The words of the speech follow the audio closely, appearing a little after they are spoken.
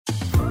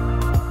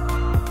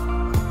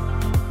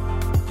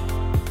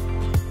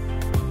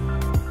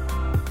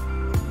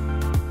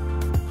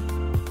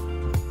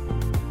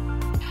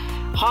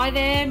Hi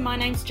there, my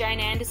name's Jane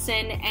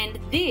Anderson and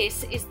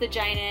this is the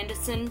Jane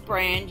Anderson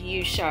Brand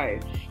You Show.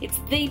 It's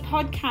the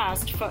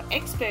podcast for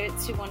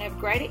experts who want to have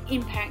greater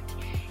impact,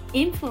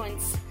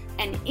 influence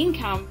and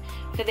income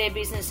for their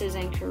businesses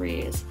and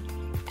careers.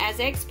 As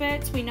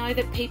experts, we know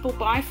that people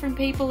buy from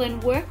people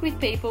and work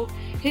with people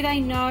who they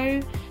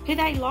know, who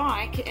they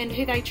like and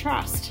who they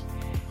trust.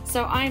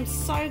 So I am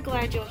so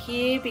glad you're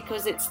here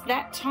because it's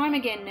that time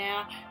again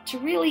now to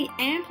really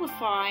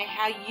amplify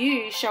how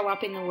you show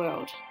up in the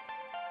world.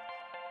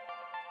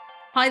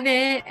 Hi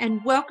there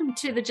and welcome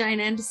to the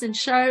Jane Anderson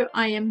Show.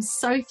 I am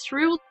so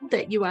thrilled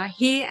that you are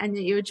here and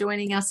that you're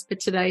joining us for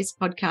today's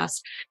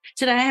podcast.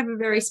 Today I have a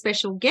very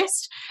special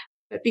guest.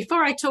 But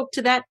before I talk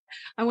to that,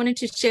 I wanted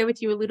to share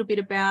with you a little bit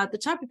about the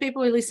type of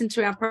people who listen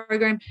to our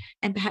program,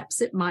 and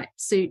perhaps it might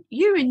suit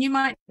you and you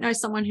might know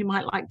someone who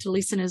might like to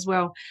listen as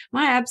well.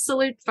 My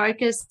absolute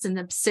focus and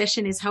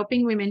obsession is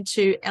helping women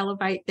to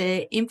elevate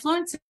their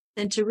influence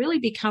and to really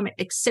become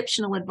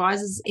exceptional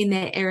advisors in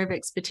their area of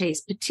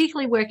expertise,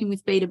 particularly working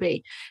with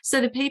B2B.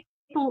 So the people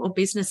or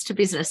business to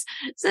business.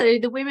 So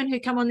the women who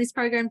come on this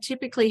program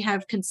typically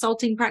have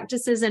consulting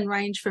practices and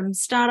range from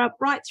startup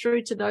right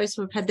through to those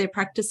who have had their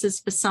practices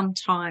for some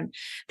time.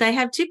 They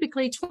have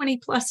typically 20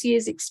 plus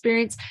years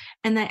experience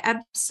and they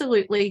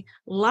absolutely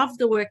love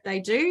the work they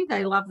do.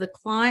 They love the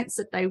clients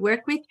that they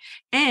work with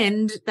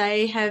and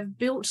they have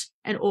built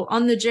or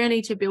on the journey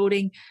to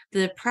building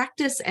the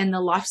practice and the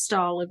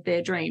lifestyle of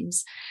their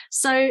dreams.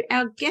 So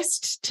our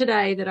guest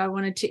today that I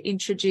wanted to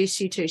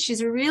introduce you to, she's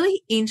a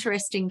really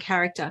interesting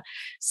character.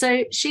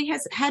 So she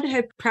has had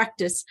her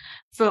practice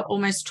for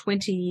almost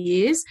 20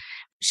 years.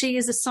 She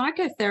is a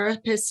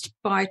psychotherapist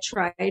by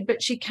trade,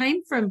 but she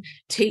came from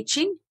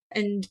teaching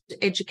and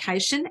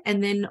education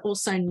and then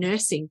also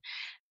nursing.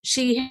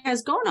 She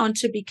has gone on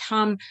to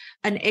become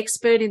an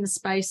expert in the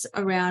space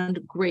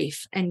around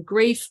grief and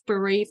grief,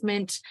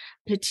 bereavement,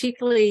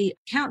 particularly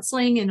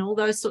counselling and all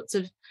those sorts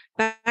of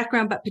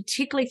background, but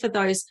particularly for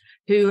those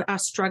who are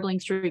struggling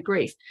through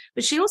grief.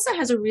 But she also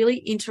has a really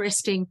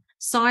interesting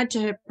side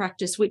to her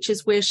practice, which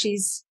is where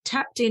she's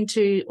tapped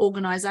into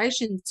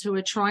organisations who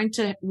are trying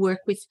to work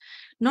with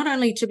not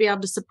only to be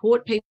able to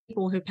support people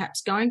who are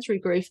perhaps going through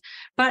grief,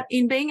 but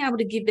in being able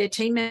to give their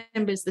team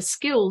members the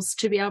skills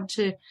to be able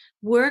to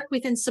work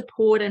with and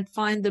support and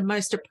find the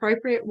most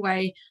appropriate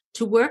way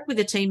to work with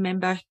a team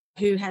member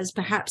who has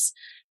perhaps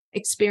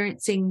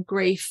experiencing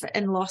grief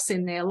and loss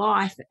in their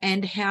life,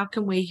 and how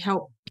can we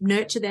help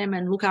nurture them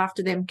and look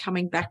after them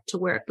coming back to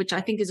work, which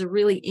I think is a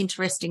really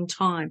interesting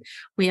time.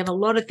 We have a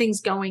lot of things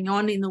going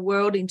on in the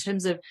world in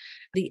terms of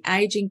the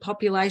aging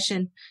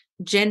population,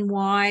 Gen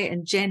Y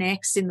and Gen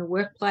X in the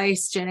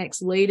workplace, Gen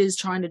X leaders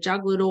trying to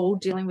juggle it all,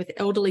 dealing with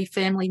elderly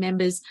family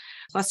members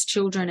plus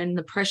children and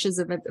the pressures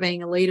of it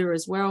being a leader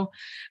as well.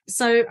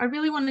 So I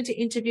really wanted to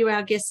interview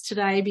our guest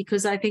today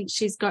because I think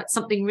she's got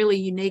something really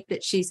unique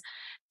that she's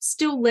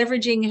still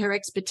leveraging her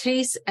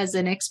expertise as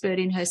an expert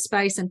in her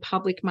space and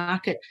public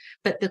market,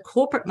 but the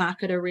corporate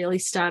market are really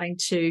starting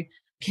to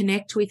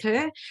connect with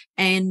her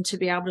and to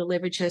be able to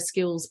leverage her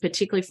skills,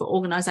 particularly for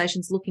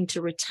organisations looking to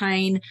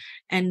retain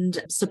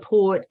and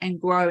support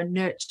and grow and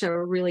nurture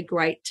a really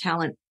great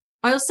talent.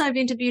 I also have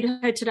interviewed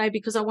her today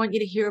because I want you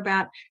to hear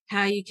about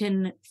how you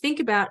can think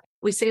about,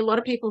 we see a lot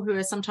of people who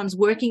are sometimes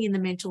working in the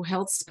mental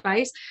health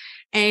space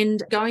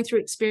and going through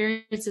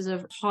experiences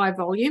of high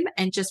volume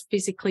and just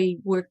physically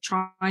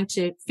trying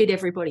to fit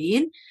everybody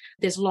in.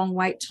 There's long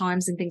wait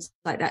times and things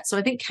like that. So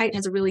I think Cait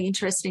has a really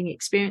interesting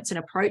experience and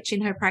approach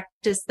in her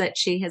practice that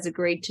she has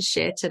agreed to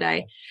share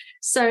today.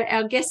 So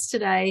our guest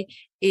today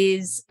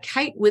is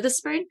Cait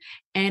Wotherspoon,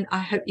 and I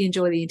hope you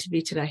enjoy the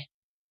interview today.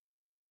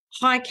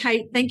 Hi,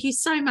 Cait. Thank you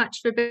so much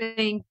for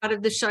being part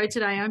of the show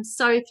today. I'm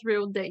so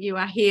thrilled that you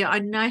are here. I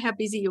know how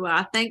busy you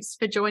are. Thanks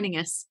for joining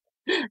us.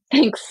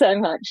 Thanks so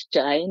much,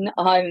 Jane.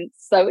 I'm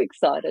so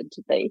excited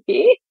to be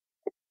here.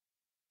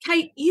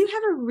 Cait, you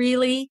have a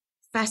really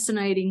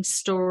fascinating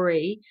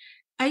story.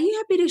 Are you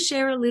happy to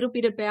share a little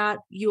bit about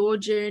your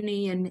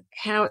journey and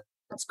how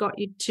it's got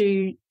you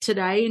to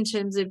today in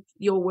terms of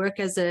your work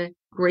as a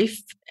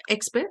grief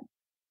expert?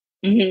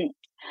 Mm-hmm.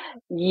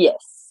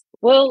 Yes.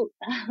 Well,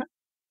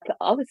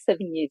 I was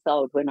 7 years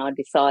old when I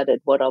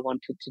decided what I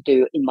wanted to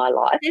do in my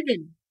life.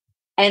 7.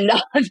 And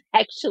I've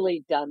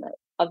actually done it.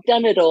 I've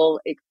done it all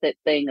except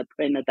being a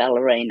prima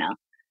ballerina.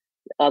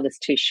 I was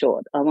too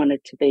short. I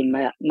wanted to be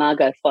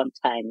Margot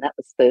Fontaine. That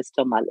was first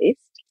on my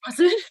list. Was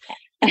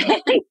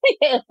it?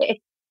 Yeah.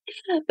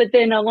 But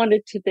then I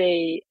wanted to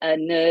be a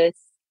nurse,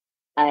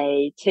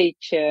 a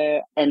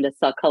teacher, and a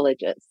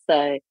psychologist.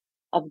 So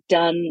I've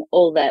done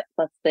all that,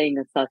 plus being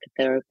a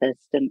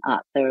psychotherapist and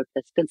art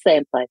therapist and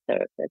sound play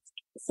therapist.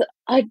 So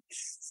I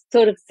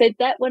sort of said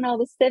that when I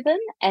was 7,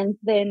 and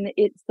then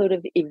it sort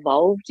of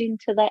evolved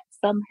into that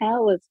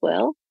somehow as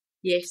well.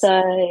 Yes.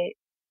 So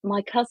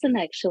my cousin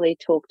actually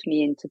talked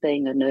me into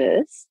being a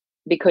nurse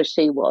because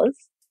she was.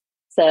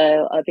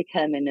 So I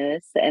became a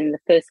nurse, and the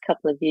first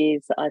couple of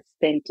years I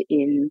spent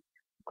in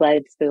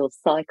Gladesville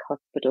Psych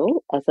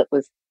Hospital, as it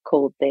was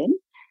called then.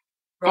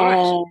 Right.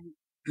 And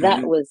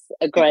that was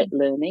a great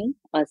learning.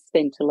 I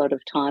spent a lot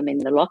of time in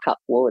the lockup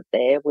ward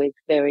there with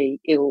very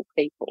ill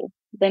people.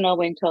 Then I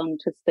went on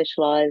to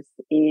specialise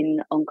in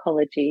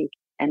oncology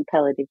and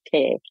palliative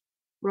care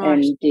Right.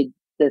 and did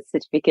the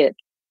certificate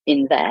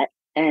in that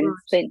and Right.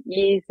 spent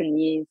years and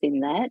years in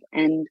that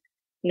and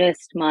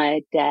nursed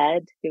my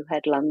dad who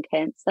had lung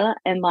cancer,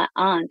 and my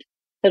aunt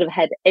sort of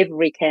had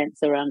every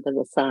cancer under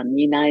the sun.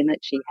 You name it,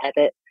 she had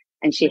it,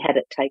 and she had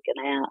it taken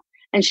out.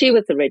 And she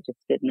was a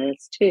registered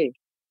nurse too.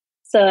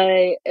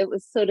 So it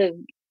was sort of,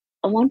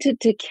 I wanted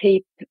to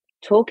keep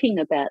talking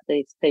about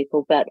these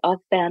people, but I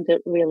found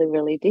it really,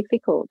 really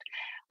difficult.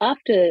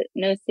 After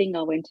nursing,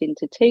 I went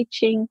into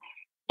teaching,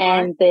 Right.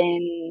 and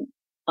then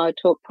I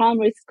taught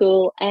primary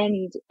school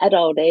and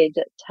adult ed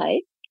at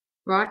TAFE.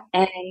 Right.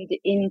 And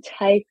in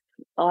TAFE,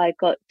 I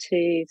got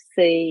to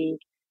see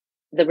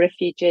the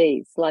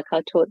refugees, like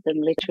I taught them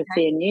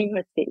literacy and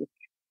numeracy.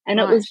 And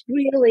it Right. was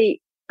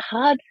really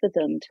hard for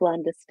them to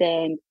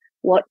understand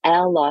what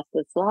our life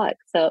was like.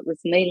 So it was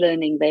me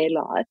learning their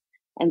life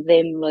and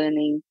them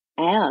learning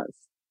ours,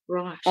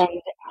 Right.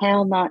 and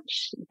how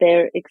much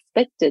they're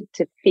expected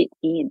to fit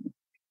in.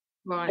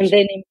 Right. And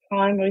then in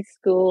primary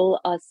school,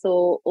 I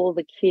saw all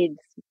the kids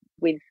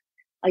with,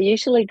 I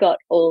usually got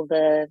all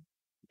the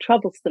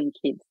troublesome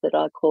kids that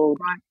I called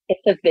Right.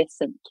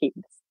 effervescent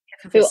kids,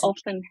 who Effervescent.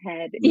 often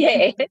had,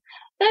 yeah,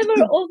 they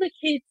were all the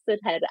kids that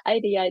had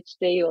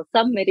ADHD or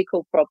some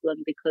medical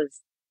problem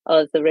because I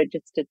was a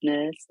registered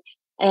nurse.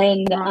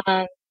 And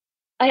Right.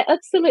 I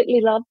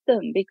absolutely loved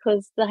them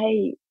because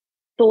they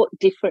thought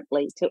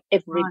differently to Right.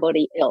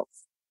 everybody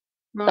else.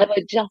 They Right.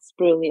 were just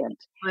brilliant.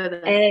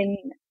 Further. And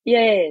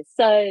yeah,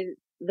 so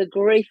the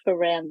grief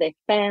around their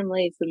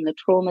families and the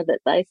trauma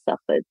that they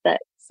suffered,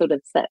 that sort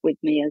of sat with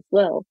me as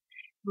well.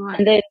 Right.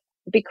 And then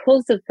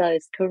because of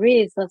those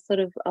careers, I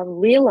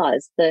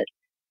realized that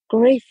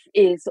grief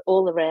is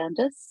all around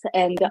us.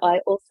 And I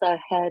also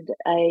had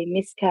a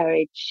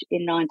miscarriage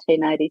in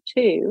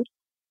 1982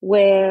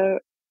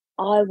 where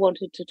I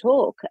wanted to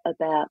talk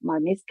about my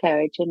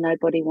miscarriage and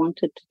nobody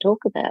wanted to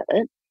talk about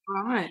it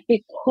Right.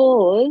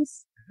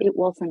 because it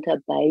wasn't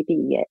a baby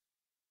yet.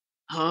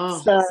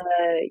 Oh. So,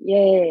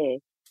 yeah.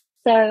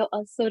 So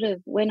I sort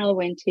of, when I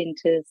went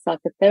into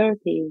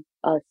psychotherapy,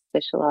 I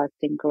specialised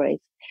in grief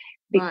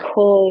Right.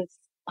 because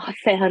I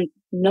found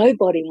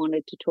nobody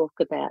wanted to talk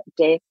about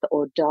death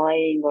or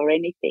dying or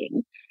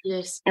anything.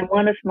 Yes. And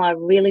one of my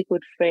really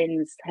good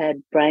friends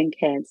had brain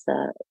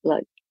cancer,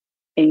 like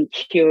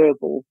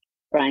incurable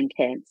brain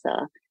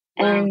cancer.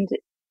 Wow. And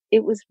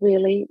it was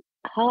really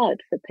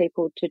hard for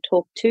people to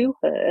talk to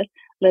her,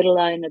 let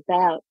alone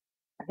about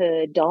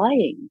her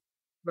dying.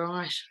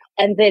 Right.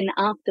 And then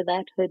after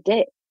that, her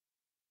death.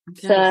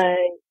 Okay. So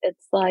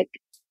it's like,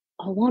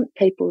 I want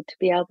people to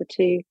be able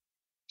to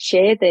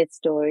share their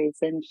stories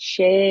and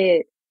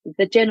share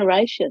the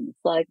generations.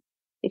 Like,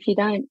 if you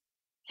don't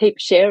keep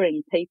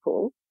sharing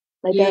people,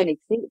 they Yeah. don't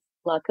exist.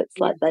 Like, it's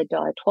Yeah. like they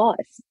die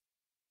twice.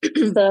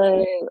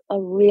 So I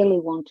really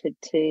wanted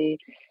to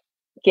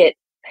get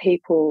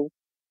people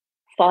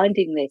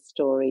finding their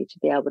story to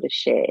be able to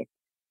share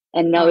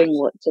and Right. knowing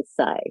what to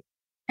say.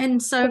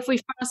 And so if we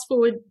fast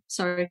forward,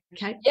 sorry,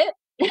 Kate. Yeah.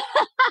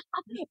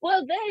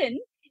 Well, then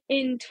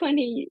in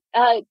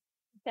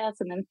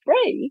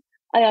 2003,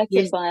 I opened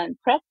Yes. my own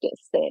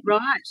practice then.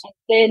 Right. And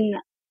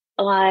then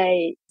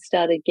I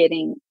started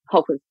getting,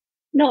 I was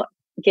not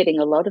getting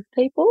a lot of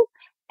people.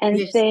 And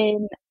Yes.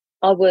 then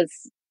I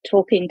was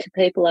talking to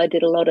people. I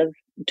did a lot of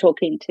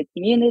talking to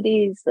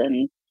communities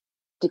and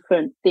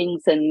different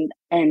things and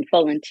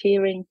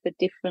volunteering for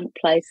different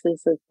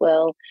places as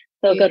well.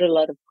 So I Yeah. got a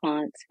lot of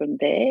clients from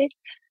there.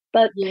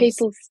 But Yes.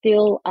 people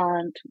still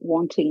aren't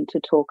wanting to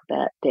talk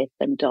about death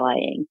and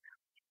dying.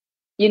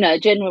 You know,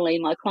 generally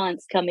my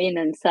clients come in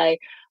and say,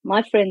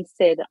 my friend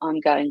said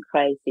I'm going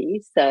crazy,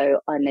 so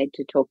I need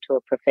to talk to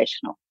a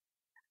professional.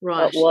 But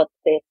Right. what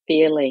they're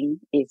feeling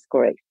is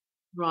grief.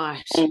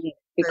 Right. And So they're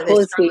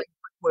because struggling with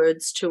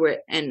words to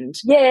it and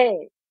yeah,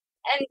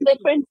 and their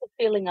friends are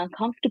feeling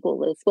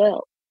uncomfortable as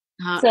well.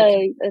 So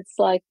okay. it's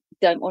like,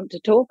 don't want to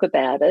talk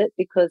about it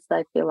because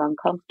they feel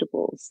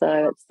uncomfortable.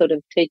 So it's sort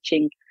of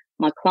teaching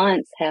my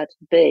clients how to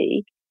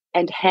be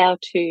and how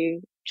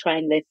to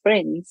train their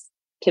friends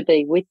to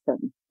be with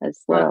them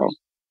as Right. well.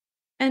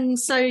 And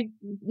so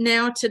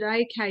now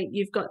today, Kate,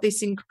 you've got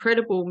this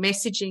incredible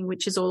messaging,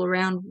 which is all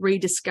around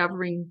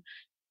rediscovering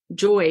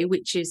joy,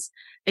 which is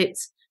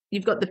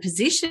you've got the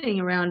positioning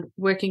around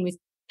working with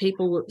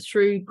people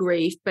through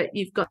grief, but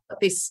you've got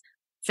this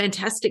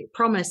fantastic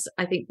promise,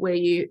 I think, where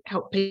you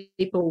help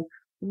people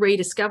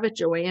rediscover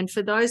joy. And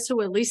for those who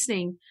are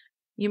listening,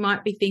 you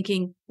might be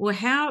thinking, well,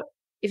 how,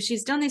 if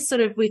she's done this sort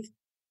of with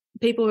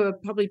people who are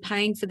probably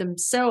paying for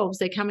themselves,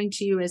 they're coming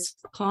to you as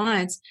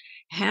clients,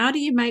 how do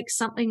you make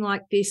something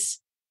like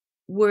this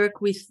work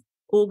with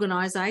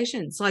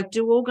organizations? Like,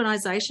 do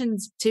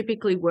organizations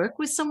typically work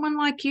with someone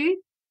like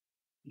you?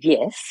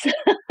 Yes.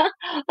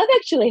 I've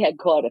actually had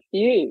quite a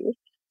few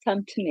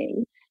come to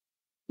me.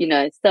 You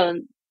know,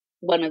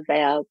 one of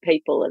our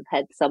people have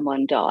had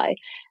someone die,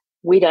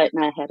 we don't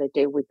know how to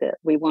deal with it.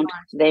 We want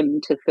them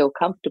to feel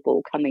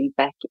comfortable coming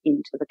back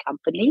into the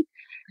company.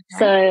 Okay.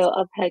 So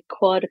I've had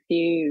quite a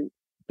few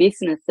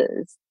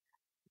businesses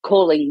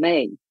calling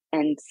me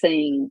and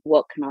seeing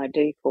what can I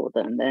do for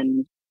them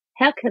and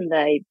how can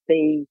they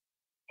be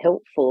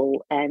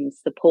helpful and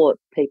support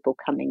people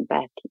coming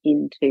back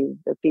into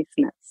the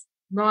business.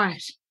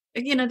 Right.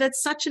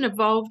 That's such an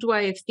evolved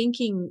way of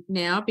thinking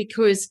now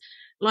because,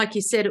 like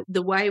you said,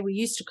 the way we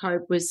used to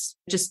cope was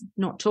just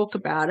not talk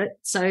about it.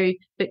 So,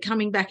 but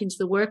coming back into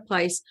the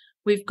workplace,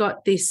 we've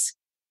got this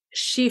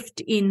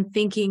shift in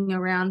thinking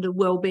around the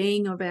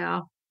well-being of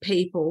our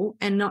people,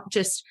 and not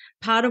just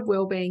part of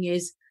well-being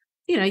is,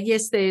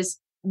 yes, there's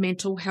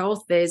mental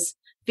health, there's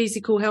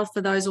physical health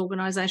for those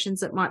organizations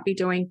that might be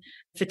doing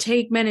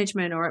fatigue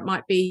management, or it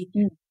might be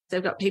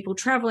they've got people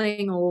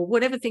traveling or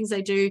whatever things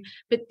they do.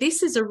 But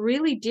this is a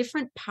really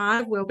different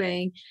part of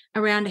wellbeing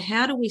around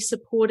how do we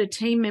support a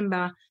team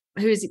member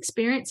who is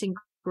experiencing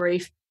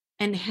grief,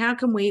 and how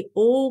can we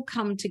all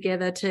come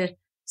together to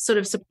sort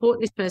of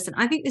support this person.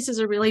 I think this is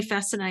a really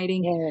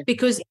fascinating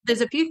because there's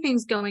a few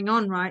things going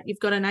on, right? You've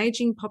got an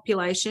aging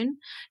population,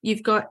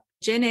 you've got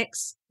Gen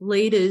X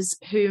leaders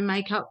who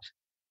make up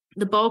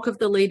the bulk of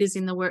the leaders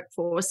in the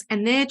workforce,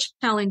 and their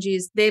challenge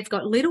is they've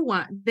got little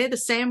ones. They're the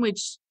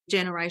sandwich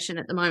generation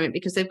at the moment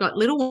because they've got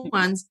little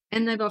ones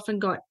and they've often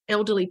got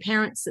elderly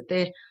parents that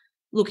they're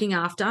looking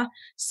after.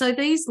 So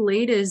these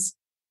leaders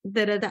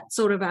that are that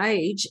sort of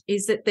age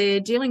is that they're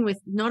dealing with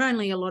not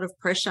only a lot of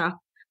pressure,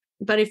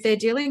 but if they're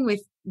dealing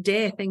with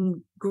death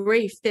and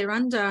grief, they're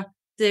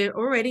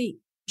already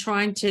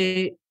trying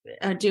to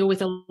deal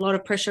with a lot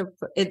of pressure.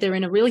 They're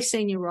in a really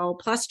senior role,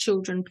 plus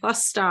children,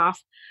 plus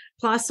staff,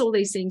 plus all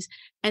these things,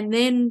 and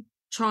then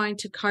trying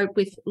to cope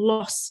with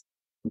loss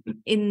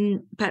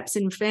perhaps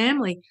in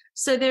family.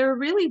 So they're a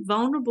really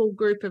vulnerable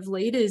group of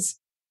leaders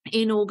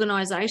in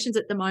organisations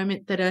at the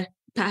moment that are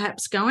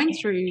perhaps going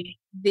through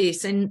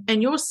this, and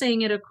you're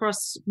seeing it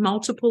across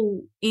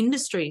multiple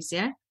industries,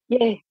 yeah?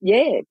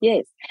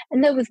 Yes.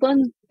 And there was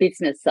one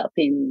business up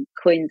in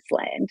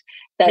Queensland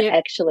that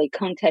actually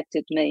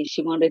contacted me.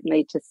 She wanted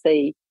me to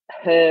see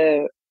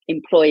her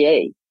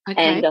employee.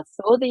 Okay. And I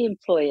saw the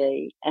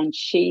employee and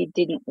she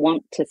didn't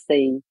want to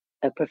see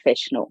a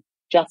professional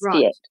just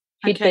yet.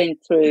 She'd been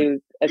through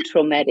a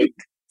traumatic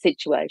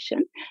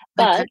situation,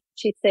 but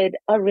she said,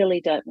 I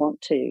really don't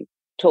want to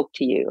talk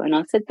to you. And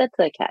I said, that's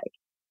okay.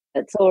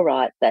 It's all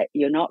right that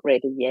you're not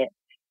ready yet.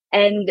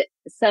 And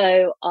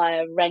so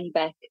I rang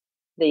back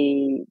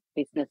the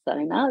business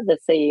owner, the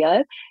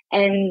CEO,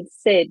 and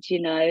said,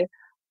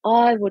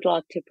 I would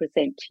like to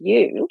present to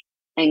you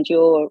and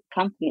your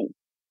company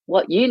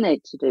what you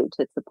need to do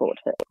to support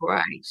her.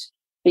 Right.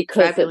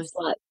 Because fabulous. It's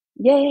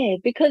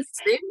like, because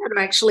they're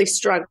not actually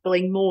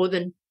struggling more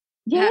than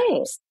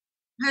the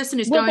person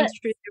who's going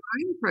through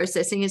their own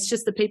processing. It's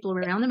just the people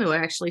around them who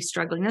are actually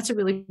struggling. That's a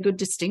really good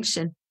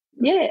distinction.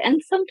 Yeah,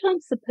 and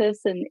sometimes the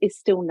person is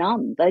still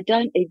numb. They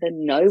don't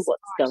even know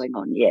what's going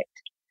on yet.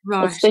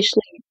 Right.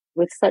 Especially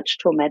with such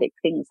traumatic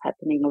things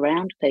happening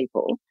around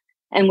people.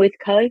 And with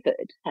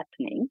COVID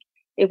happening,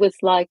 it was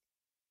like,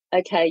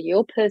 okay,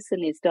 your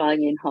person is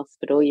dying in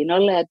hospital. You're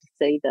not allowed to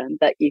see them,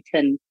 but you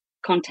can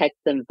contact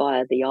them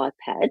via the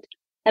iPad,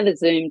 have a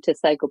Zoom to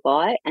say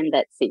goodbye, and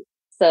that's it.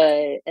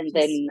 So, and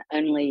then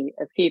only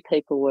a few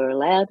people were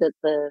allowed at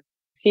the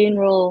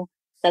funeral.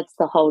 That's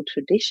the whole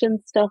tradition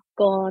stuff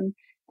gone.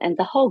 And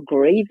the whole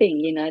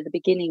grieving, the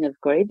beginning of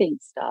grieving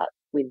starts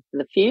with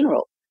the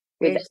funeral,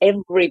 with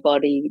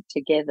everybody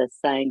together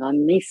saying, I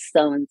miss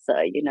so-and-so,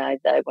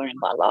 they were in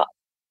my life.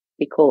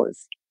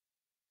 Because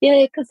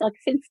like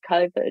since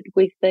COVID,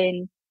 we've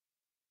been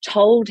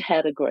told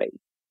how to grieve,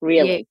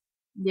 really.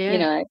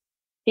 Yeah.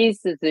 Here's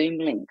the Zoom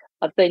link.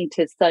 I've been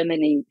to so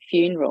many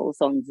funerals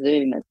on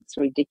Zoom, it's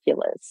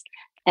ridiculous.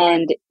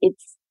 And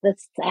it's the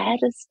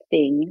saddest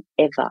thing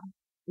ever.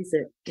 Is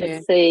it?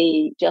 To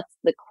see just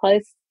the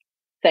close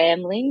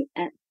family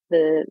at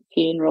the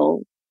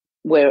funeral,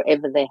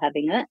 wherever they're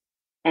having it,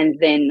 and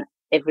then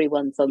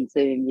everyone's on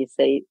Zoom. You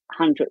see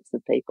hundreds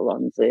of people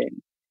on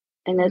Zoom.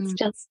 And it's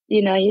just,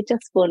 you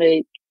just want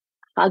to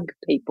hug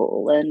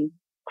people and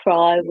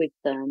cry with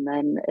them.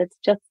 And it's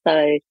just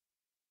so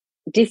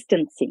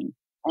distancing.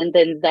 And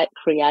then that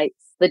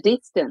creates the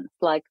distance.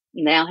 Like,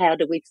 now how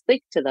do we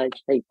speak to those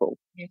people?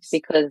 Yes.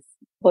 Because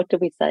what do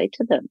we say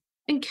to them?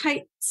 And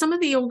Cait, some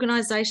of the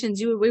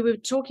organisations, we were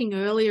talking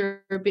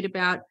earlier a bit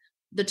about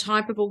the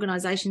type of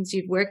organisations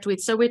you've worked with.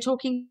 So we're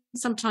talking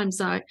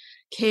sometimes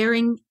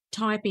caring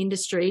type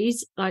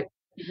industries, but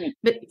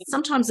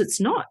sometimes it's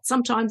not.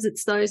 Sometimes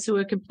it's those who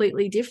are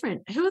completely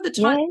different. What are the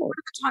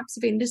types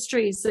of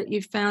industries that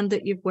you've found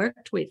that you've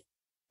worked with?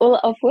 Well,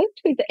 I've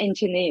worked with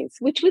engineers,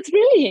 which was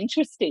really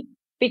interesting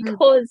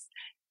because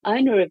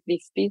owner of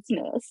this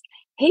business,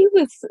 he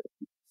was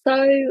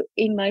so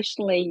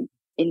emotionally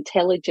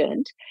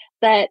intelligent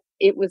that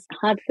it was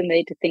hard for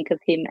me to think of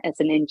him as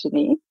an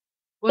engineer.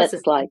 I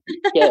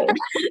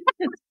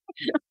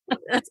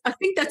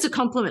think that's a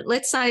compliment.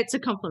 Let's say it's a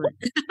compliment.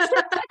 But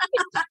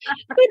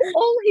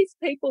all his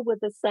people were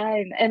the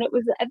same, and it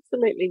was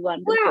absolutely Wow,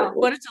 wonderful.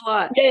 what a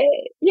delight. Yeah,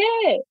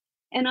 yeah.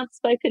 And I've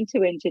spoken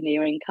to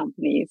engineering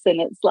companies,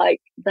 and it's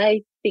like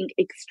they think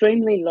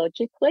extremely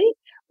logically,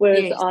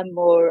 whereas Yes, I'm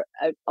more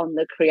on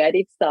the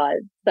creative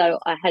side. So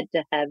I had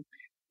to have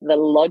the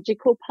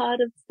logical part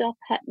of stuff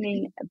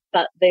happening,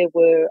 but there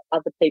were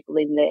other people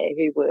in there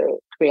who were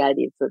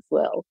creatives as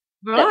well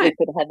that we right.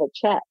 could have a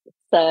chat.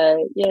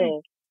 So, yeah.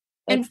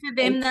 And for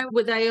them, though,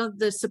 were they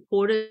the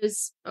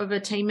supporters of a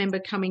team member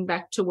coming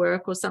back to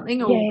work or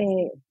something? Or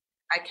Yeah.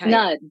 okay,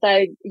 No,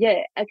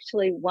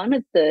 actually, one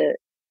of the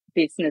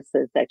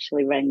businesses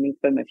actually rang me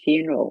from a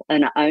funeral.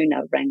 An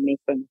owner rang me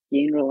from a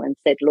funeral and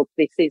said, look,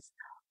 this is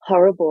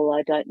horrible.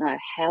 I don't know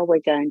how we're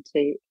going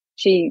to.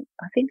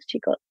 I think she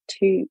got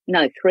 3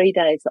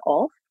 days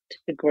off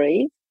to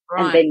grieve,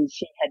 and right, then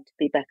she had to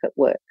be back at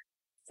work.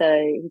 So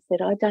he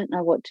said, I don't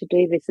know what to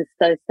do. This is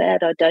so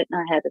sad. I don't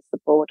know how to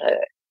support her.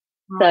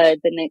 right. So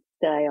the next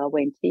day I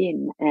went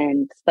in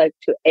and spoke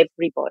to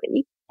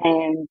everybody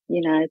and,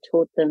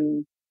 taught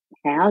them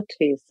how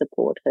to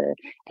support her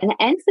and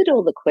answered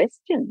all the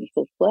questions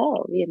as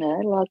well,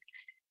 like,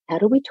 how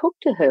do we talk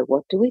to her?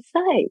 What do we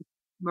say?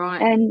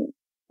 Right. And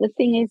the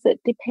thing is,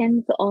 it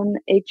depends on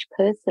each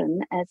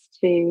person as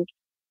to,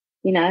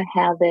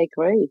 how they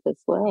grieve as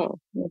well.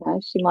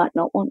 She might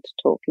not want to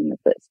talk in the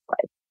first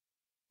place.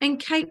 And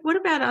Cait, what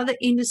about other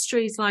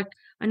industries? Like,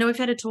 I know we've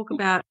had to talk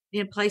about,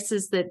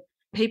 places that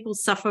people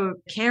suffer,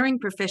 caring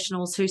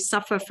professionals who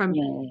suffer from,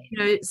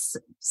 Yeah.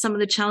 some of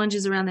the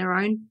challenges around their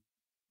own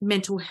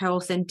mental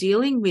health and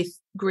dealing with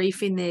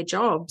grief in their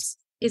jobs.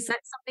 Is that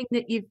something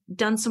that you've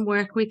done some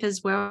work with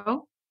as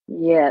well?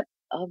 Yeah,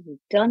 I've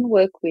done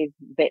work with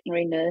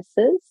veterinary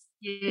nurses,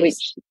 Yes.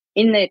 which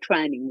in their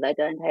training, they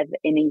don't have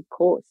any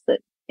course that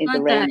is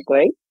Don't they? around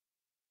grief.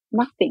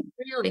 Nothing.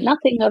 Really?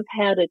 Nothing of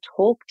how to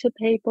talk to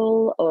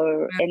people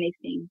or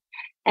anything.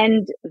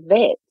 And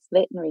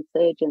veterinary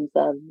surgeons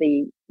are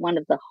one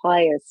of the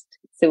highest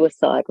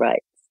suicide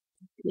rates.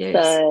 Yes.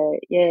 So,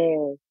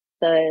 yeah.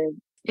 So,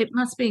 It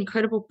must be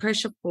incredible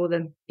pressure for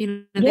them.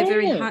 They're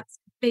very yeah, heart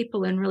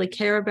people and really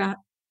care about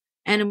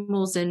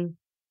animals and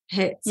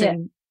pets yeah,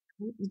 and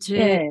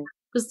yeah,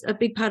 because a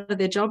big part of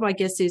their job, I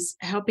guess, is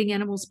helping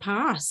animals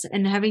pass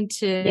and having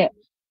to yeah,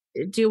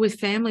 deal with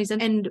families.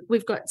 And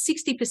we've got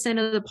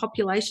 60% of the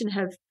population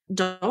have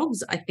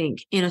dogs, I think,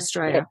 in yeah.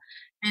 Australia.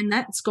 And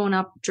that's gone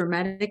up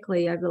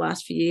dramatically over the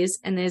last few years.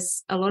 And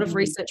there's a lot of Mm,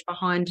 research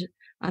behind,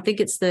 I think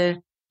it's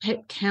the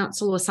Pet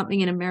Council or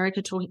something in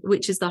America,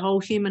 which is the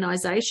whole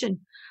humanization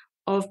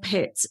of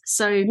pets.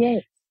 So yeah.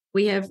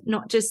 we have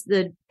not just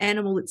the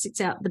animal that sits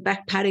out the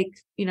back paddock,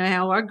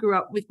 how I grew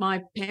up with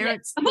my Yeah.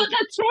 parents. Well,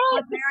 that's right.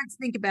 My parents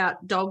think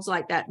about dogs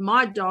like that.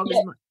 My dog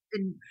is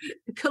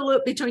Yeah,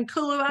 between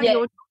Kahlua, yeah.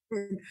 your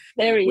and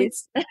There he with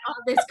is.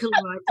 there's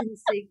Kahlua. I didn't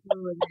see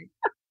Kahlua there.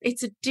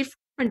 It's a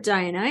different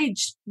day and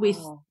age with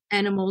Oh,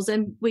 animals,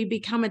 and we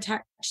become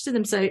attached to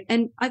them. So,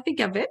 and I think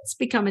our vets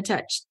become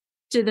attached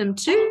to them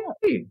too, oh,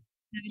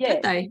 yeah.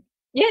 don't they?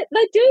 Yeah,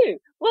 they do.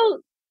 Well,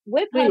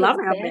 we're We part of love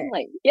the our vets.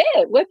 family.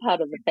 Yeah, we're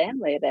part of the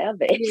family at our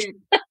vet.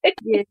 Yeah,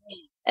 yeah.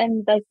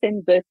 And they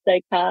send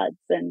birthday cards.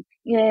 And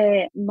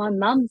yeah, my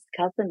mum's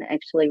cousin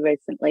actually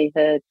recently,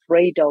 her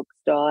 3 dogs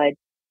died,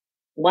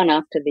 one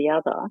after the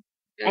other.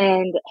 Okay.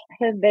 And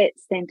her vet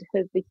sent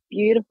her this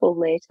beautiful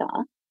letter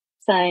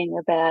saying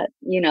about,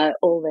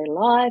 all their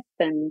life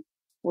and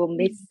we'll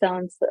miss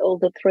all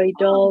the 3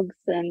 dogs.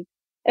 And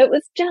it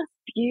was just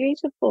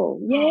beautiful.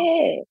 Oh,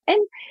 Yeah.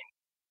 And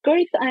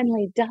grief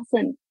only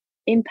doesn't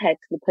impact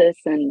the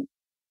person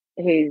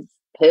whose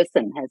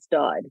person has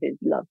died, whose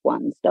loved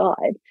ones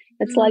died.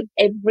 It's like mm,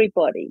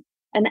 everybody.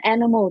 An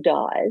animal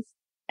dies,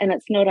 and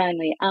it's not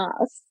only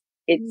us,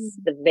 mm, it's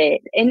the vet,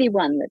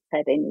 anyone that's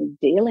had any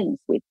dealings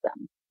with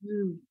them.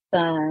 mm.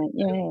 So,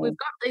 yeah. We've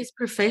got these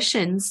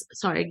professions.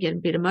 Sorry, I get a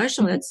bit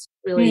emotional. Mhm. That's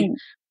really Mm.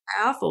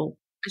 powerful.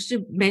 I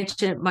should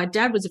mention my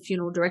dad was a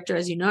funeral director,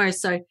 as you know,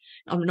 so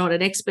I'm not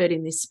an expert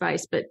in this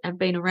space, but I've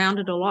been around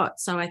it a lot.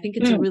 So I think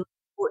it's a Mm. really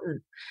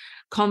important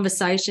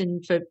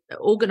conversation for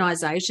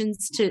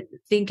organizations to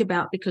think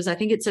about, because I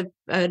think it's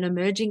an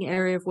emerging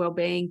area of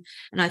wellbeing.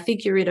 And I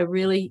think you're in a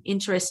really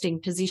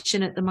interesting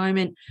position at the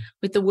moment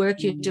with the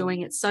work you're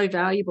doing. It's so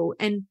valuable.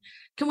 And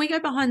can we go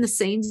behind the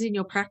scenes in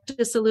your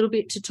practice a little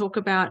bit to talk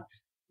about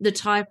the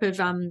type of,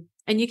 and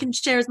you can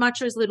share as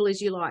much or as little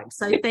as you like.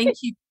 So thank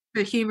you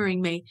for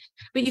humoring me.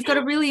 But you've got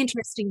a really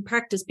interesting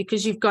practice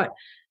because you've got,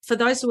 for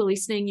those who are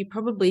listening, you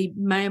probably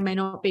may or may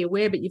not be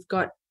aware, but you've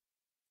got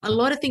a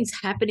lot of things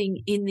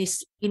happening in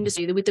this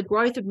industry with the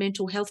growth of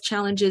mental health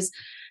challenges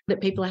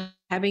that people are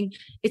having.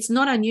 It's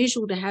not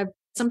unusual to have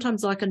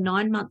sometimes like a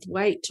 9-month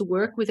wait to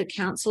work with a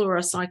counsellor or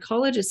a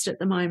psychologist at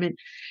the moment.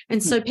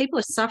 And so people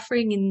are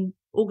suffering in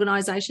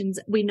organisations.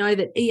 We know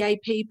that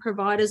EAP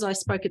providers, I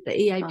spoke at the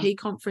EAP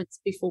conference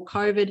before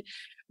COVID.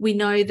 We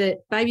know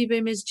that baby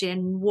boomers,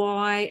 Gen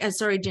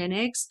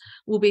X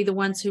will be the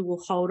ones who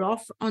will hold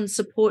off on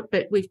support,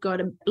 but we've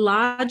got a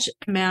large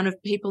amount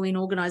of people in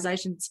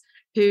organisations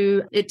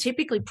who it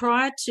typically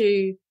prior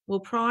to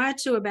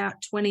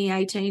about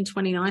 2018,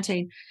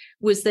 2019,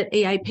 was that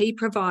EAP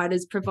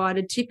providers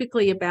provided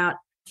typically about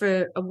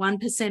for a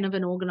 1% of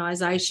an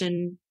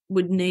organisation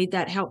would need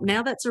that help.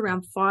 Now that's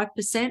around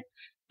 5%.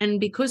 And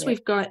because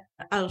we've got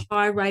a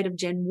high rate of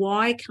Gen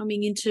Y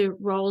coming into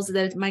roles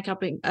that make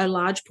up a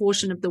large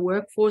portion of the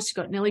workforce, you've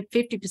got nearly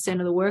 50%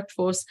 of the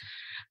workforce,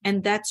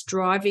 and that's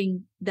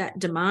driving that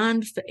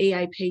demand for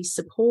EAP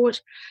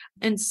support.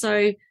 And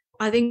so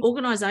I think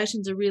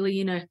organisations are really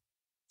in a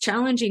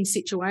challenging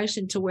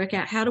situation to work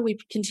out how do we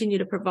continue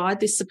to provide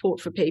this support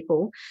for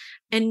people.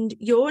 And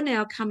you're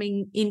now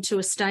coming into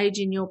a stage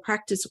in your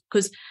practice,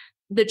 because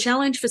the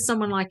challenge for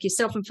someone like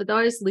yourself, and for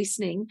those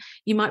listening,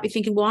 you might be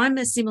thinking, well, I'm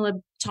a similar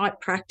type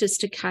practice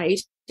to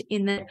Cait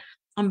in that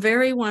I'm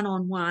very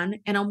one-on-one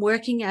and I'm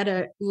working at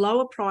a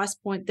lower price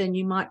point than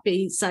you might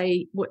be,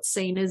 say, what's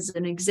seen as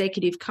an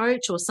executive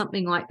coach or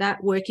something like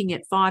that, working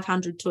at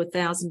 $500 to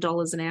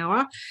 $1,000 an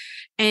hour.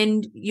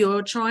 And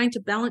you're trying to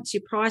balance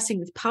your pricing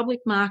with public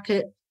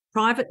market,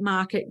 private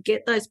market,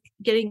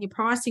 getting your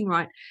pricing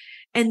right.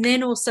 And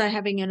then also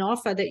having an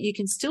offer that you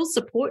can still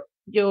support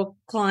your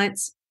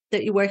clients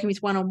that you're working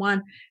with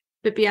one-on-one,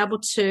 but be able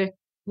to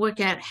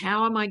work out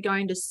how am I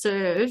going to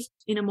serve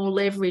in a more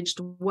leveraged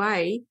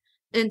way.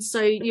 And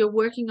so you're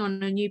working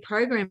on a new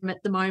program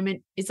at the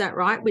moment, is that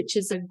right? Which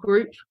is a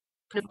group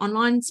kind of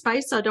online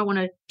space. I don't want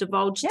to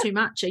divulge too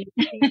much. Are you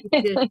able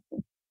to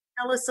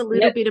tell us a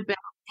little bit about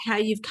how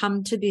you've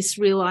come to this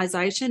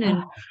realization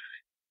and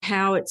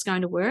how it's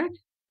going to work?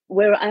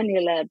 We're only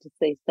allowed to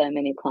see so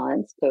many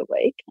clients per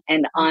week,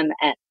 and I'm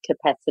at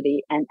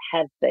capacity and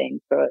have been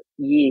for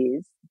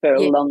years, for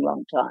a long,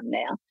 long time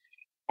now.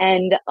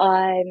 And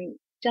I'm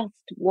just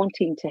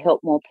wanting to help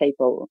more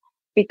people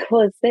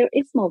because there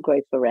is more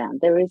grief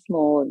around. There is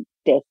more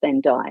death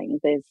and dying.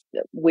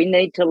 We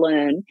need to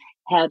learn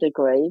how to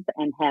grieve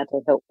and how to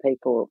help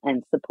people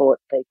and support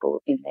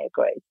people in their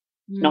grief,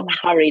 not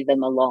hurry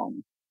them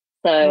along.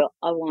 So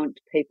I want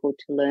people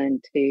to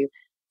learn to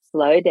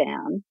slow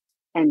down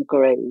and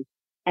grieve,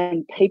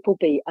 and people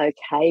be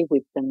okay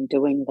with them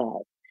doing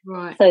that.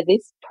 Right. So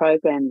this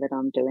program that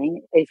I'm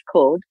doing is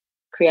called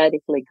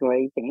Creatively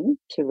Grieving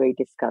to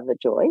Rediscover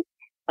Joy.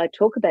 I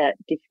talk about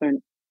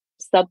different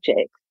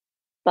subjects,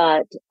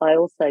 but I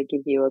also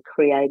give you a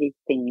creative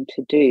thing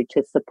to do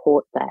to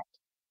support that.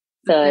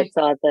 So it's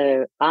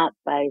either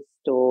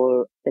art-based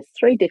or there's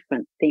 3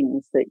 different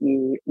things that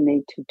you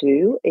need to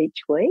do each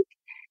week.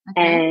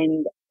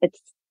 And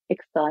it's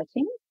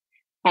exciting.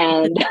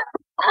 And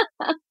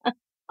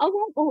I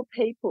want more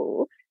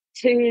people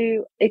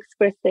to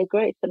express their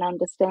grief and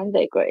understand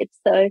their grief.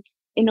 So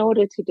in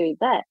order to do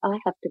that, I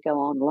have to go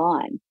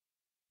online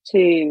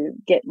to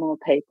get more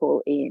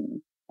people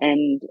in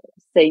and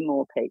see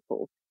more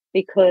people,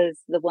 because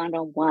the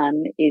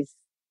one-on-one is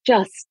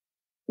just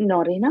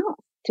not enough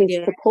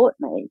to support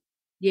me.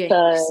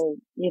 So,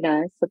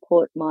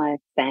 support my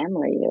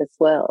family as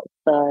well.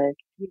 So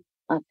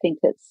I think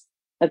it's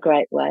a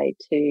great way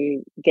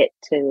to get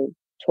to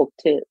talk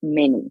to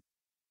many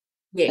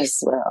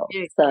as well.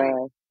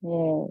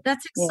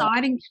 That's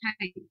exciting,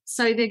 Cait.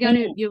 So they're going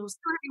to, you'll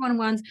still have your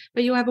one-on-ones,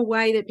 but you'll have a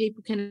way that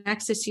people can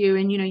access you,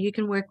 and you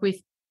can work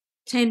with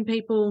 10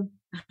 people,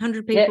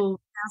 100 people,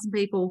 1,000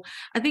 people.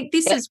 I think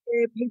this is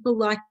where people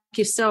like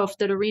yourself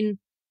that are in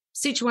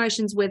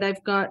situations where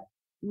they've got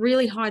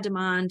really high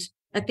demand,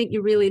 I think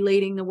you're really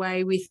leading the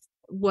way with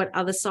what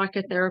other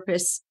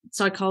psychotherapists,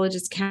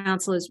 psychologists,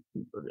 counselors,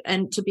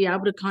 and to be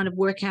able to kind of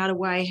work out a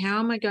way, how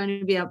am I going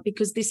to be able,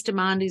 because this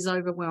demand is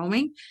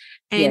overwhelming,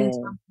 and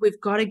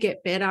we've got to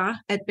get better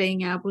at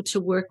being able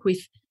to work with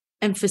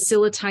and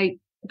facilitate,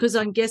 because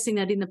I'm guessing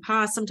that in the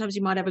past, sometimes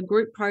you might have a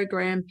group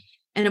program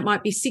and it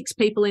might be 6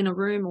 people in a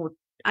room or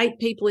 8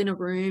 people in a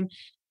room,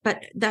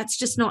 but that's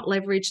just not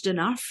leveraged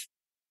enough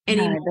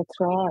anymore. No, that's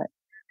right.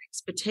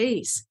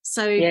 Expertise.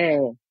 So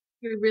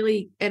you're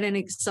really at an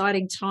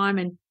exciting time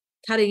and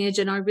cutting edge,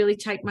 and I really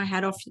take my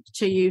hat off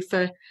to you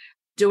for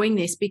doing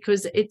this,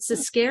 because it's a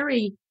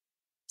scary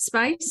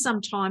space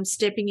sometimes,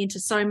 stepping into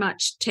so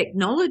much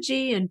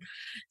technology and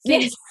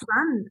things.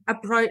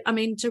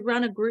 To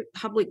run a group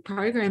public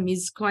program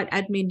is quite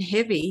admin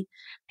heavy.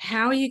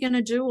 How are you going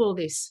to do all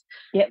this?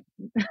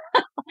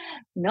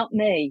 Not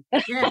me.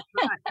 Right.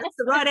 That's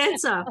the right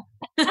answer.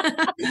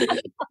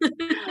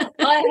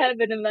 I have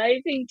an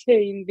amazing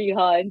team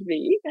behind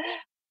me,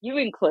 you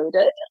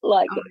included.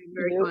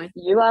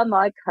 You are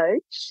my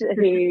coach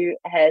who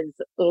has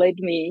led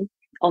me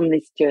on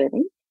this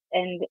journey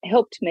and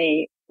helped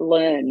me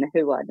learn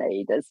who I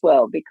need as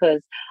well,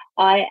 because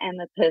I am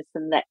a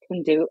person that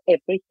can do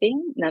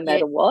everything no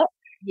matter what,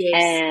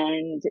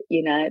 and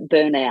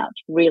burn out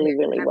really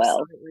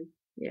well.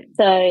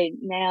 So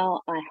now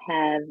I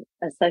have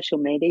a social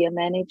media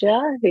manager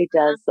who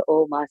does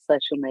all my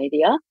social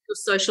media. Your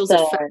socials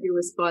are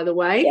fabulous, by the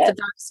way. For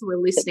those who are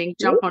listening,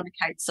 jump on to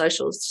Cait's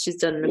socials. She's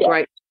done doing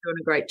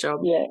a great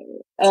job.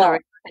 Sorry.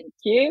 Thank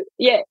you.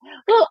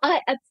 Well, I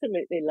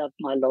absolutely love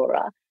my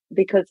Laura,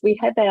 because we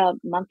have our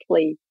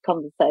monthly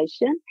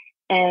conversation,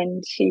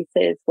 and she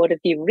says, what have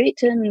you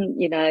written?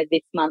 You know,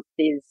 this month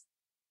is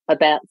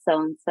about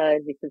so-and-so.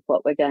 This is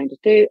what we're going to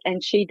do.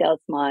 And she does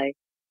my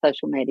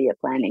social media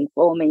planning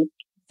for me,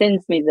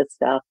 sends me the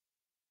stuff.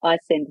 I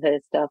send her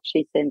stuff.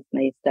 She sends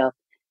me stuff.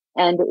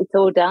 And it's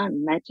all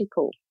done.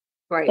 Magical.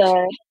 Great.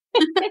 So,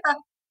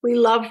 we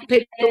love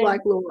people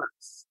like Laura.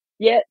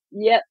 Yep.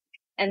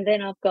 And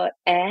then I've got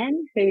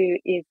Anne, who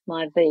is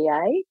my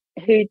VA,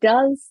 who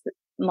does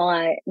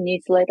my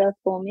newsletter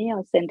for me.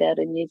 I send out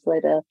a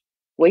newsletter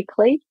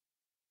weekly,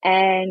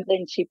 and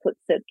then she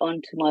puts it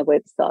onto my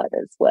website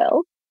as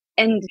well.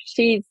 And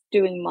she's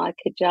doing my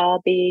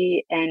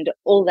Kajabi and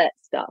all that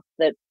stuff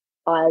that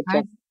I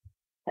just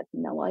have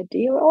no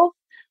idea of.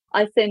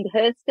 I send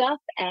her stuff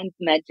and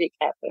magic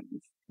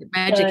happens.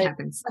 Magic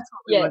happens. That's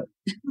what we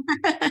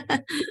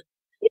want.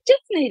 You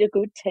just need a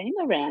good team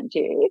around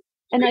you.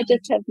 And I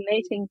just have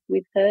meetings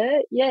with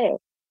her. Yeah.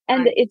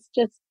 And it's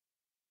just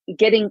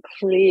getting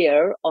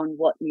clear on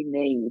what you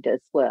need as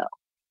well.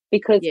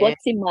 Because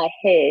what's in my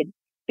head,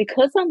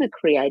 because I'm a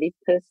creative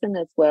person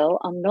as well,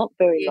 I'm not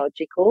very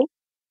logical.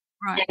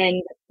 Right.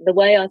 And the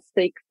way I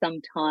speak,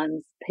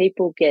 sometimes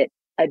people get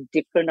a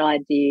different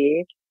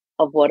idea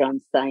of what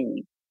I'm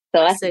saying.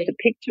 So I have the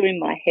picture in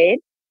my head,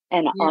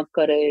 and I've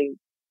got to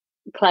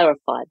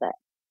clarify that.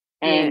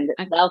 And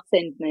they'll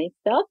send me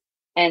stuff,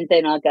 and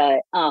then I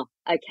go, oh,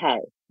 okay,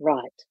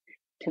 right.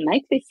 To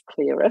make this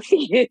clearer for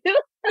you,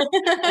 I'm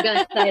going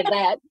to say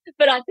that.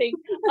 But I think,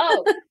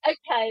 oh,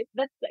 okay,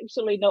 that's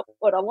actually not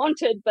what I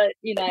wanted, but,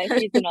 you know,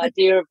 here's an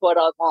idea of what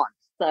I want.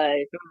 So,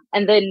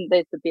 and then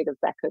there's a bit of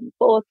back and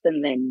forth,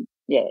 and then,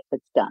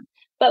 it's done.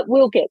 But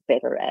we'll get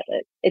better at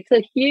it. It's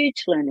a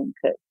huge learning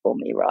curve for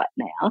me right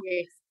now.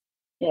 Yes.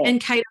 Yeah.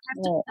 And Cait, I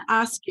have to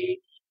ask you,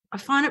 I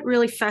find it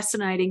really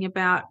fascinating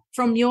about,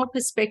 from your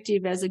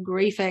perspective as a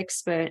grief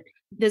expert,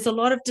 there's a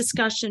lot of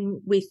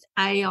discussion with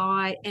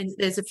AI, and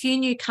there's a few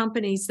new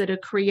companies that are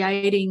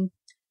creating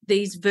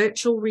these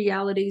virtual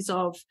realities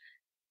of,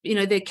 you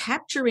know, they're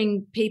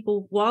capturing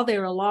people while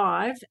they're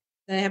alive.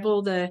 They have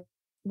all the,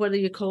 what do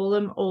you call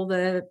them? All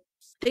the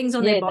things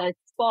on their body. Those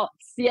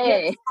spots.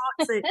 Yeah.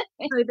 Spots.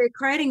 So they're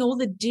creating all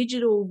the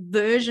digital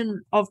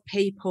version of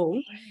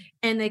people,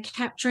 and they're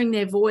capturing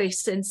their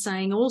voice and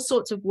saying all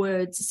sorts of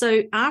words.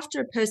 So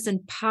after a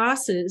person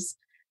passes,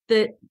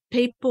 that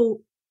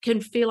people can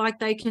feel like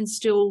they can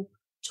still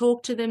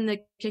talk to them,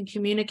 they can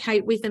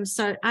communicate with them.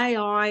 So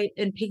AI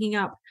and picking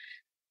up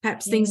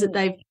perhaps things that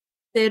they've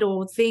said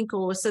or think,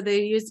 or so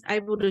they're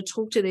able to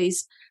talk to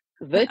these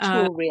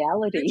virtual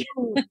reality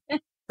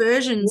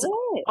versions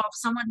of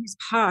someone who's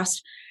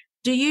passed.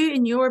 Do you,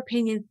 in your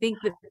opinion, think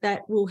that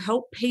that will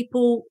help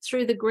people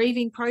through the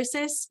grieving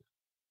process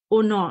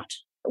or not?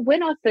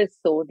 When I first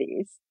saw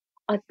this,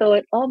 I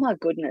thought, oh my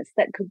goodness,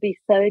 that could be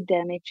so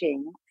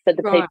damaging for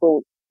the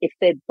people if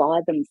they're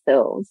by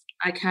themselves.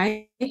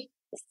 Okay.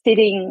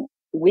 Sitting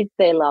with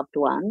their loved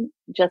one,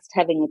 just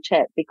having a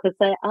chat, because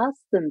they ask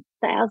them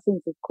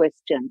thousands of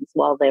questions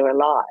while they're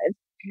alive.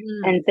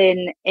 And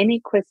then any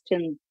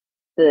question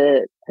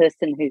the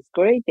person who's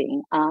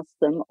grieving asks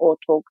them or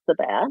talks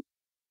about,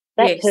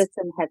 that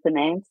person has an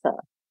answer.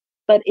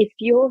 But if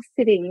you're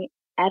sitting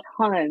at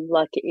home,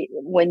 like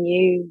when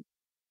you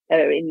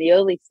are in the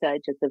early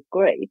stages of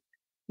grief,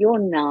 you're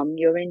numb,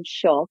 you're in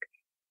shock,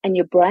 and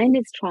your brain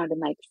is trying to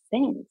make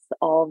sense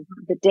of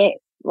the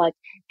death. Like,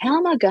 how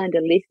am I going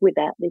to live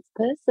without this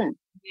person?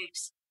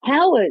 Yes.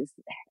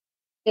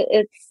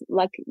 It's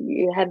like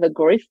you have a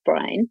grief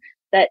brain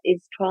that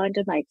is trying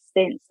to make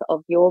sense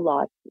of your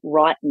life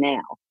right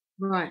now.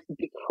 Right.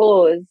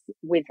 Because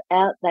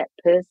without that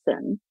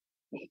person,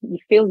 you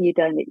feel you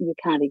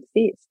can't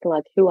exist.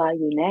 Like, who are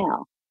you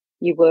now?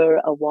 You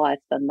were a wife,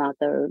 a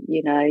mother,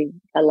 you know,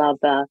 a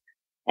lover,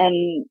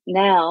 and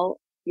now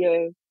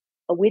you're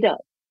a widow.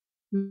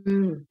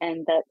 And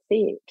that's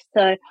it.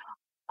 So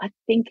I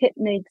think it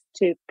needs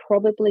to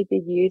probably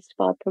be used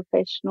by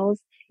professionals,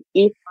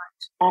 if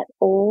at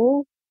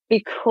all,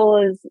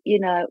 because, you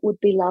know, it would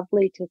be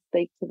lovely to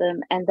speak to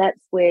them. And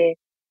that's where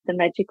the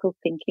magical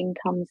thinking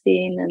comes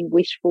in, and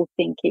wishful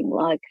thinking,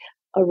 like,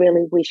 I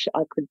really wish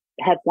I could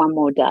have one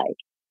more day.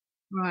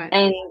 Right.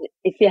 And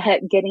if you're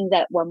getting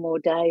that one more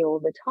day all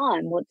the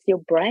time, what's your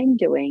brain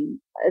doing?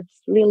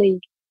 It's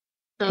really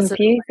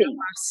confusing. It allow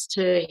us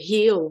to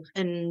heal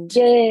and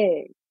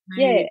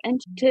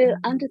and to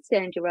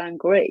understand your own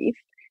grief,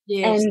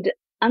 and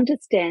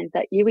understand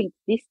that you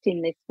exist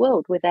in this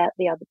world without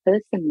the other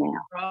person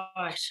now.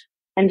 Right.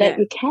 And that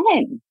you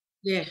can.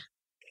 Yeah.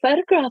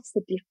 Photographs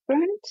are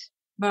different.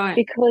 Right.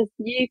 Because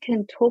you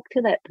can talk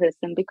to that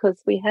person,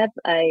 because we have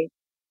a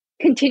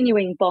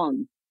continuing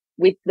bond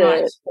with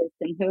the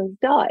person who has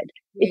died.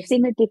 Yes. It's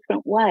in a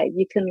different way.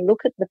 You can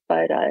look at the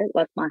photo,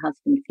 like my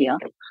husband's here.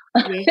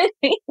 Yes.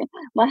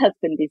 My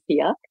husband is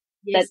here.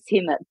 Yes. That's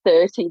him at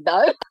 30, though.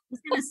 I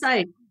was going to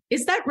say,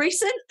 is that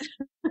recent?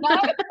 No.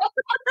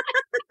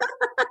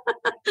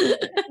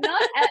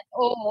 Not at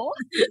all.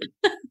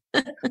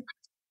 I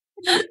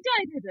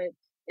dated it.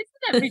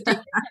 Isn't that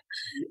ridiculous?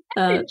 It's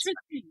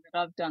interesting that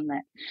I've done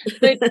that.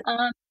 But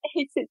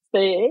he sits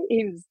there.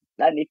 He was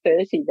only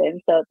 30 then,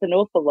 so it's an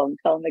awful long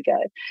time ago.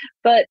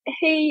 But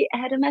he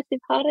had a massive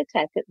heart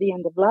attack at the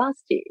end of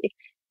last year.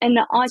 And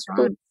I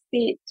could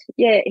sit,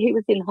 he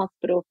was in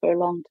hospital for a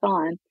long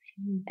time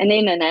and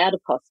in and out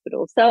of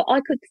hospital. So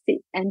I could sit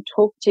and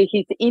talk to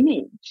his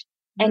image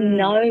and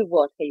know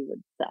what he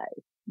would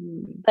say.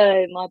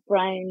 So my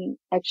brain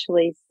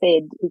actually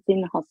said, he's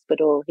in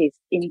hospital, he's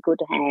in good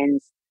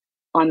hands,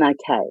 I'm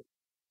okay.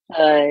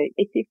 So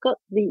if you've got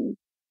the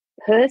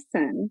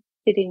person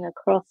sitting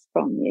across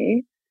from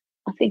you,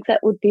 I think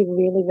that would be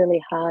really,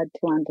 really hard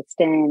to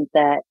understand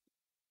that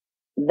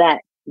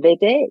they're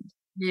dead.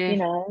 Yeah.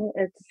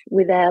 It's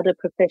without a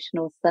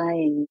professional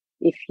saying,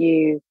 if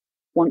you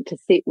want to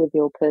sit with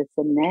your person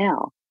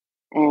now,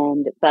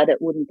 but it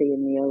wouldn't be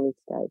in the early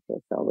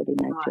stages, I would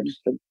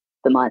imagine,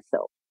 for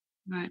myself.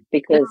 Right.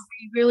 Because that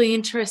would be really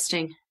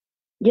interesting.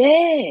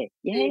 Yeah.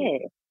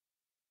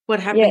 What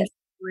happens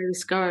where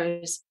this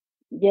goes.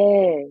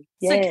 Yeah,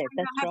 So Kate,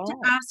 that's I have right. to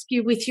ask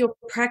you, with your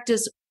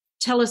practice,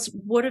 tell us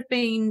what have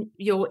been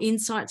your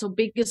insights or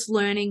biggest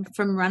learning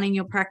from running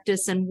your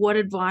practice, and what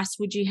advice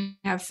would you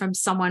have from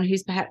someone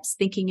who's perhaps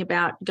thinking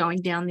about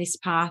going down this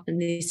path and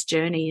this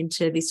journey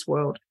into this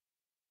world?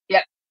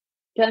 Yep.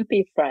 Don't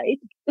be afraid.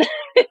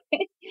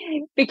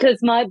 Because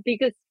my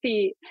biggest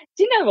fear,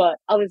 do you know what?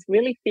 I was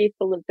really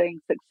fearful of being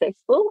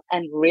successful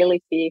and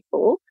really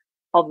fearful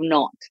of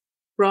not.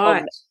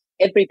 Right. Of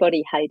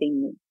everybody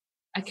hating me.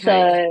 Okay.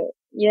 So,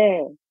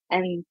 yeah,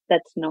 and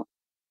that's not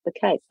the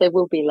case. There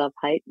will be love,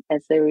 hate,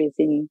 as there is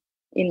in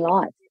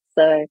life.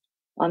 So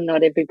I'm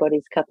not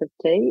everybody's cup of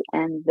tea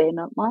and they're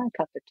not my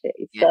cup of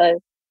tea.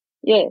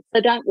 Yeah.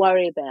 So don't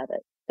worry about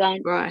it.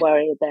 Don't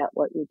worry about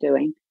what you're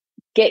doing.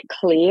 Get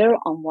clear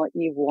on what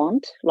you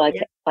want. I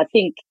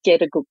think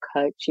get a good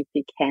coach if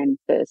you can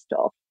first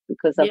off,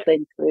 because I've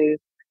been through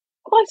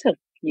quite a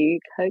few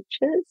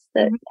coaches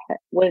that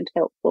weren't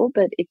helpful.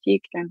 But if you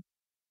can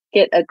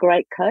get a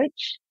great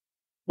coach,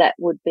 that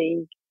would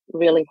be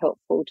really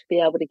helpful to be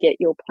able to get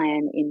your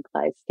plan in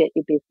place, get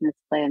your business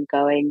plan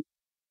going,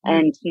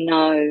 and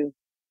know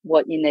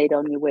what you need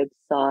on your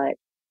website,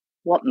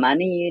 what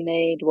money you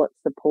need, what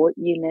support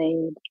you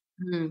need.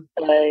 So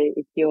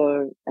if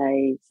you're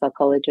a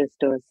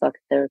psychologist or a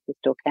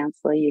psychotherapist or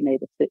counsellor, you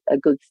need a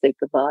good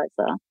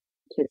supervisor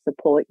to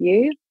support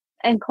you,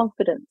 and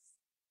confidence.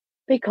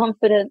 Be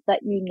confident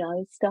that you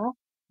know stuff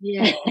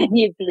and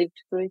you've lived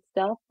through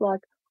stuff. Like,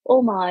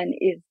 all mine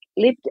is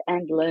lived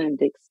and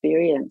learned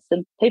experience,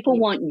 and people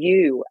want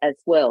you as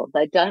well.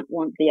 They don't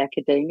want the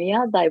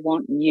academia, they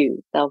want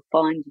you. They'll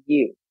find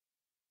you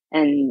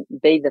and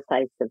be the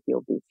face of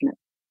your business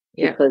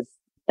because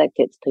that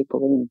gets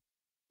people in,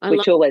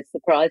 which always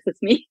surprises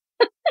me.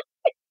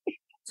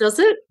 Does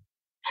it?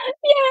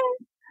 Yeah.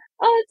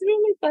 Oh, it's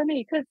really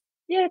funny because,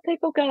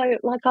 people go,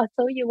 like, I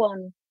saw you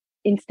on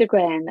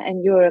Instagram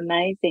and you're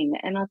amazing.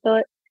 And I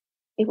thought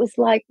it was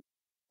like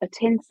a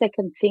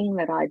 10-second thing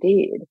that I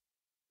did.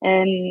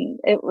 And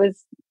it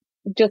was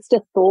just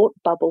a thought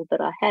bubble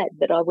that I had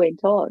that I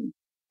went on,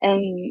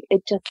 and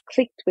it just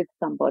clicked with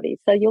somebody.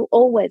 So you'll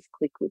always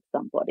click with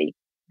somebody.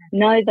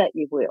 Know that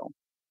you will.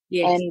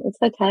 Yes. And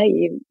it's okay.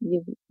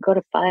 You've got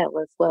to fail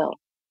as well.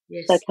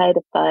 Yes. It's okay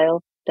to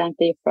fail. Don't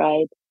be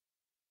afraid.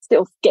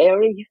 Still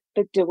scary,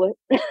 but do it.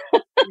 I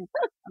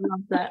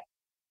love that.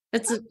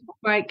 That's a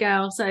great,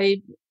 Gail. So,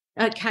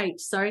 Kate,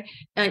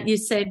 you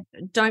said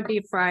don't be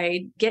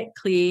afraid, get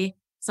clear.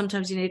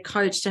 Sometimes you need a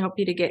coach to help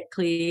you to get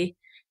clear.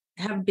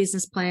 Have a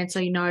business plan so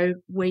you know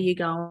where you're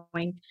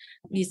going.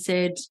 You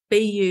said be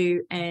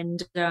you,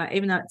 and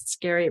even though it's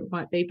scary, it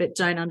might be, but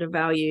don't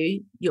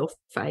undervalue your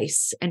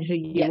face and who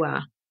you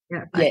are.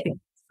 Yeah, I think it's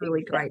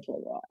really great.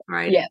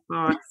 Great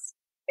advice.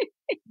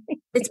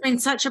 It's been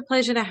such a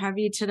pleasure to have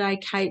you today,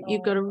 Kate.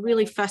 You've got a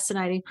really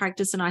fascinating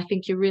practice, and I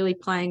think you're really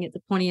playing at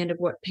the pointy end of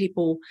what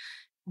people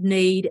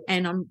need.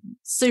 And I'm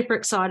super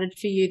excited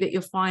for you that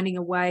you're finding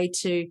a way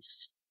to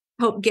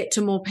help get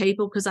to more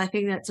people, because I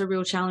think that's a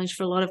real challenge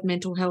for a lot of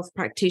mental health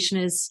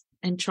practitioners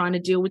and trying to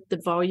deal with the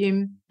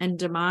volume and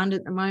demand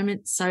at the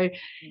moment. So,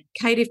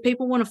 Kate, if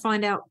people want to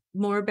find out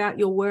more about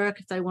your work,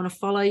 if they want to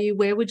follow you,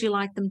 where would you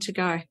like them to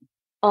go?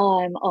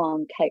 I'm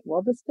on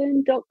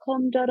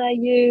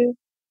caitwotherspoon.com.au.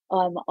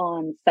 I'm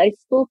on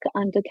Facebook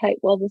under Cait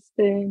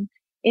Wotherspoon,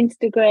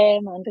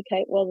 Instagram under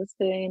Cait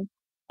Wotherspoon.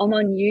 I'm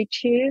on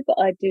YouTube.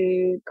 I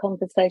do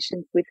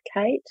conversations with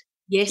Cait,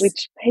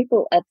 which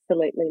people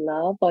absolutely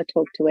love. I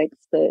talk to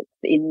experts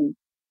in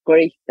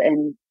grief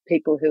and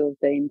people who have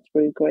been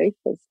through grief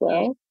as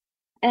well.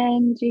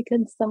 And you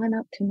can sign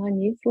up to my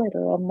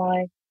newsletter on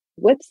my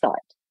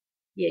website.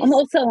 Yes. I'm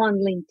also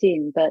on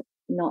LinkedIn, but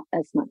not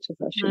as much as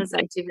I should. Not as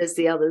active as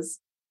the others.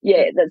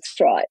 Yeah, that's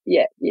right.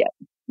 Yeah.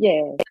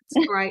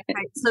 That's great,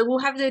 Kate. So we'll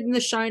have it in the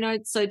show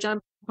notes. So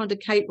jump onto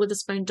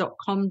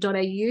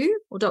caitwotherspoon.com.au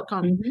or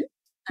 .com. Mm-hmm.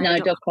 No,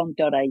 .com.au.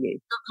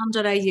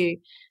 .com.au. Kate,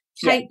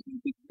 thank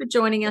you for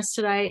joining us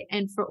today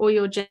and for all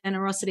your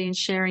generosity and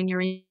sharing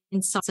your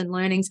insights and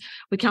learnings.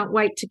 We can't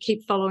wait to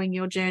keep following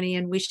your journey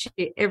and wish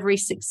you every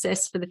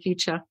success for the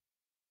future.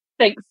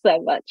 Thanks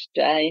so much,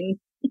 Jane.